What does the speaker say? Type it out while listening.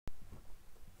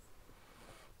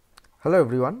Hello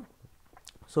everyone.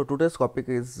 So today's topic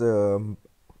is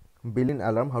billing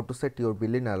alarm. How to set your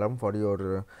billing alarm for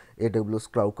your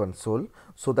AWS Cloud Console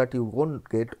so that you won't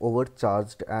get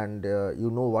overcharged and you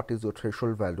know what is your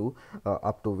threshold value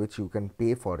up to which you can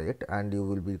pay for it, and you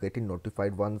will be getting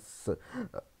notified once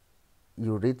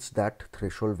you reach that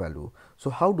threshold value. So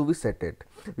how do we set it?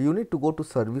 You need to go to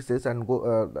services and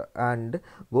go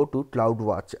to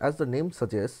CloudWatch. As the name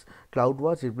suggests,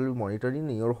 CloudWatch, it will be monitoring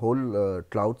your whole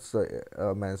clouds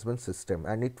management system,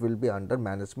 and it will be under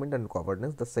management and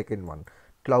governance, the second one,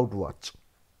 CloudWatch.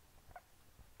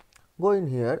 Go in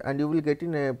here and you will get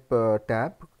in a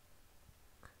tab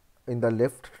in the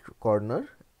left corner,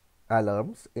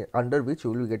 alarms, under which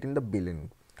you will get in the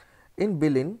billing. In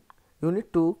billing, you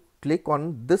need to click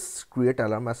on this create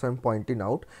alarm. As I am pointing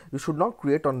out, you should not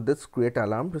create on this create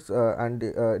alarm,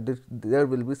 there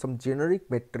will be some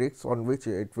generic metrics on which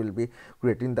it will be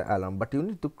creating the alarm, but you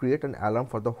need to create an alarm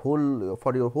for the whole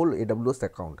for your whole AWS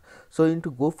account. So you need to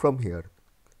go from here,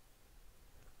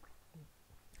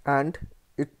 and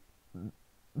it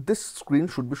this screen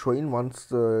should be showing once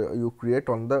you create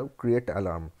on the create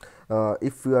alarm.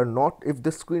 If you are not, if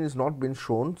this screen is not been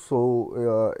shown,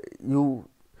 so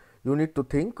you need to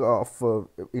think of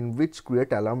in which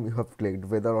create alarm you have clicked,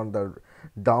 whether on the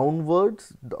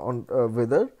downwards, on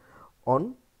whether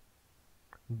on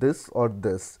this or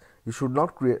this. You should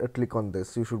not click on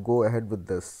this, you should go ahead with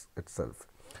this itself.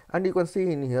 And you can see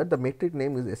in here the metric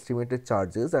name is estimated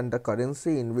charges, and the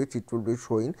currency in which it will be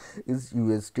showing is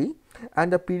USD,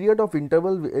 and the period of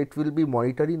interval it will be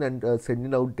monitoring and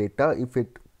sending out data if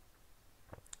it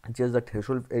just the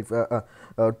threshold, if,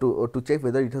 to check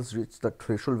whether it has reached the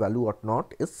threshold value or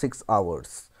not, is 6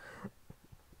 hours.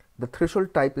 The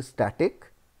threshold type is static,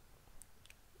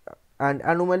 and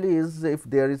anomaly is if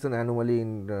there is an anomaly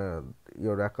in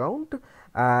your account,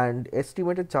 and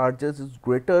estimated charges is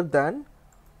greater than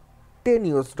 10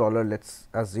 US dollar, let's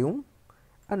assume,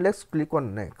 and let's click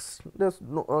on next. There's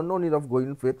no need of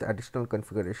going with additional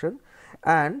configuration,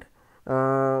 and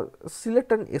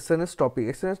select an SNS topic.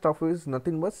 SNS topic is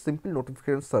nothing but simple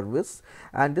notification service,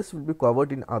 and this will be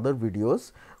covered in other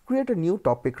videos. Create a new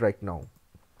topic right now,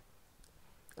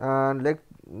 and let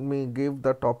me give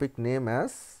the topic name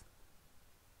as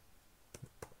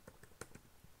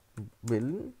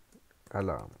bill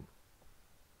alarm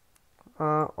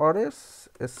or as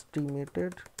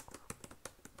estimated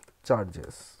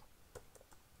charges,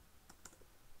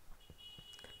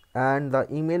 and the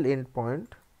email endpoint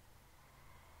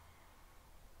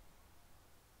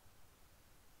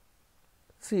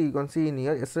see, you can see in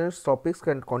here SNS topics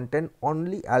can contain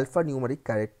only alphanumeric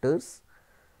characters,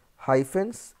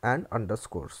 hyphens and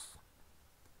underscores.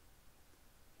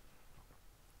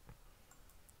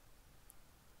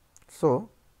 So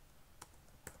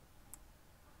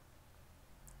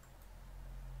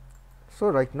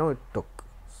right now it took,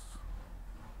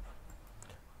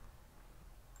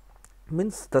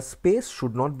 means the space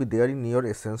should not be there in your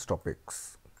SNS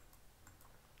topics.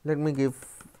 Let me give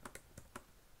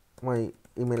my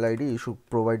email ID. You should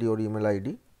provide your email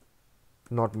ID,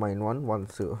 not mine one,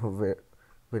 once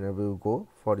whenever you go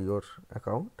for your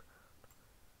account.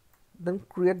 Then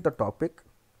create the topic.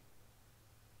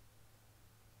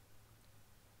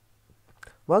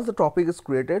 Once the topic is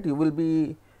created, you will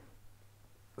be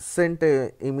sent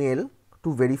a email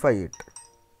to verify it,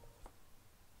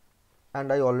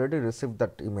 and I already received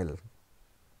that email.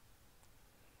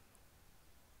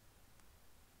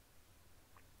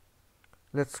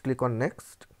 Let's click on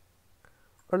next,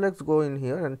 or let's go in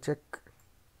here and check.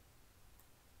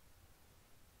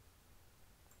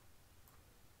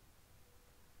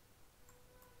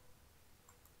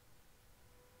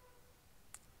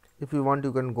 If you want,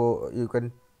 you can go, you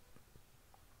can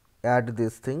add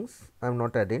these things. I am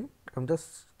not adding, I am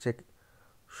just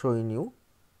showing you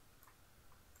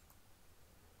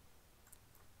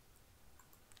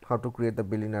how to create the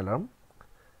billing alarm,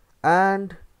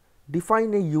 and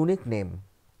define a unique name.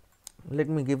 Let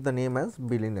me give the name as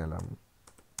billing alarm.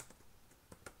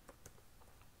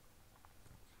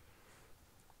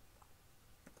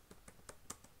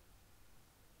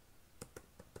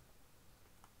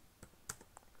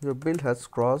 Your bill has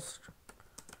crossed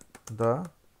the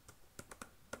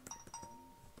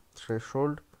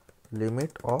threshold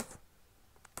limit of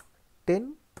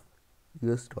 10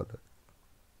 US dollar,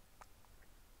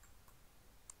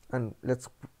 and let's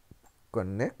go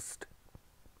next,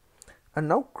 and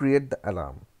now create the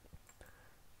alarm.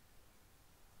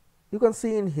 You can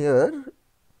see in here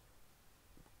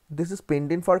this is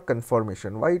pending for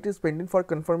confirmation. Why it is pending for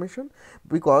confirmation?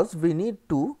 Because we need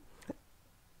to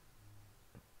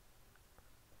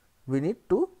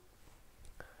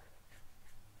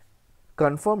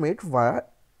confirm it via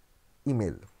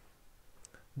email.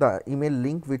 The email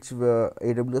link which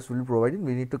AWS will be providing,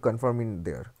 we need to confirm in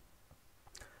there.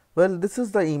 Well, this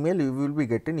is the email you will be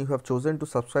getting. You have chosen to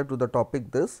subscribe to the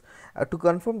topic this. To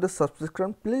confirm this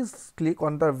subscription, please click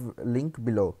on the link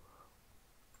below,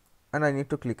 and I need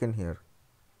to click in here,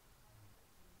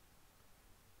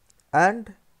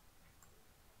 and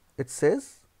it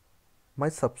says my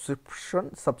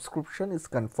subscription is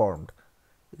confirmed.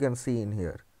 You can see in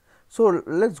here. So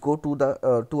let's go to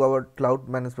the to our cloud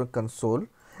management console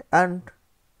and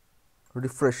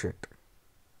refresh it.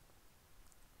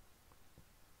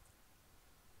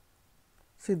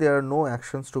 See, there are no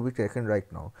actions to be taken right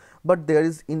now, but there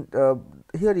is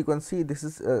here you can see this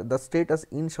is the state as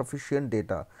insufficient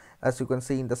data, as you can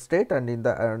see in the state and in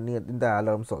the in the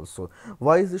alarms also.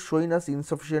 Why is it showing us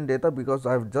insufficient data? Because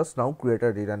I have just now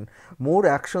created it, and more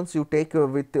actions you take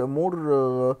with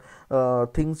more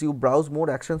things you browse, more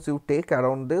actions you take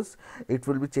around this, it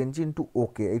will be changing to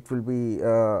OK. It will be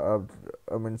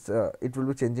it will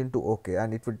be changing to OK,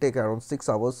 and it will take around 6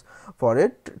 hours for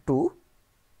it to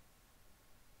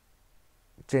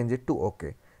change it to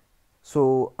OK.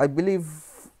 So I believe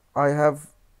I have,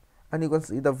 and you can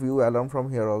see the view alarm from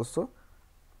here also,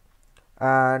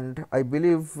 and I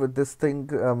believe this thing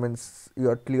means you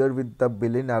are clear with the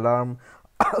billing alarm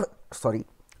sorry,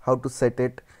 how to set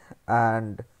it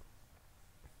and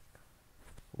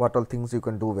what all things you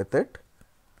can do with it.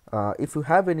 If you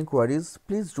have any queries,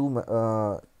 please do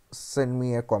send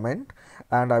me a comment,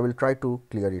 and I will try to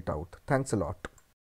clear it out. Thanks a lot.